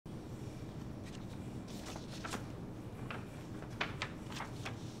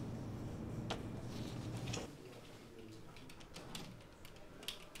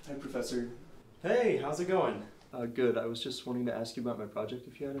Professor. Hey, how's it going? Good. I was just wanting to ask you about my project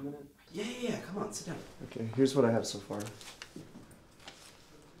if you had a minute. Yeah, come on, sit down. Okay, here's what I have so far.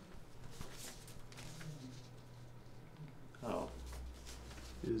 Oh.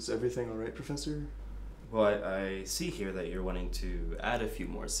 Is everything alright, Professor? Well, I see here that you're wanting to add a few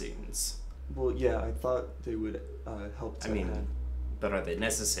more scenes. Well, yeah, I thought they would help to add. But are they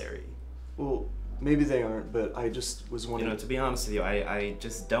necessary? Well, maybe they aren't, but I just was wondering... You know, to be honest with you, I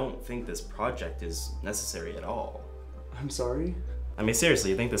just don't think this project is necessary at all. I'm sorry? I mean, seriously,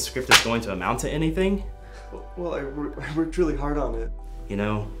 you think the script is going to amount to anything? Well, I worked really hard on it. You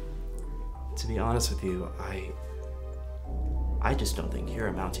know, to be honest with you, I just don't think you're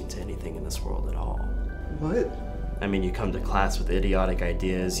amounting to anything in this world at all. What? I mean, you come to class with idiotic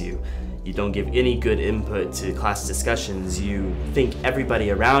ideas, you don't give any good input to class discussions, you think everybody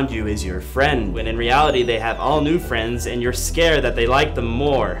around you is your friend, when in reality they have all new friends and you're scared that they like them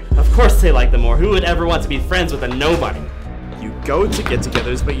more. Of course they like them more. Who would ever want to be friends with a nobody? You go to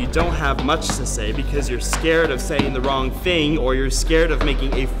get-togethers, but you don't have much to say because you're scared of saying the wrong thing, or you're scared of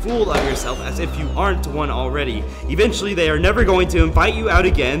making a fool of yourself as if you aren't one already. Eventually, they are never going to invite you out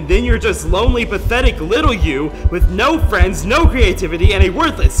again, then you're just lonely, pathetic little you with no friends, no creativity, and a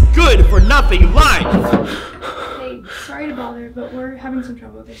worthless, good-for-nothing life! Hey, sorry to bother, but we're having some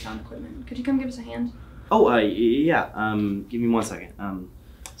trouble with our sound equipment. Could you come give us a hand? Oh, yeah, give me 1 second.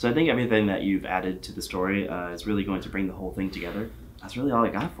 So I think everything that you've added to the story is really going to bring the whole thing together. That's really all I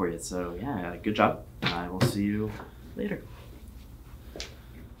got for you. So yeah, good job. I will see you later.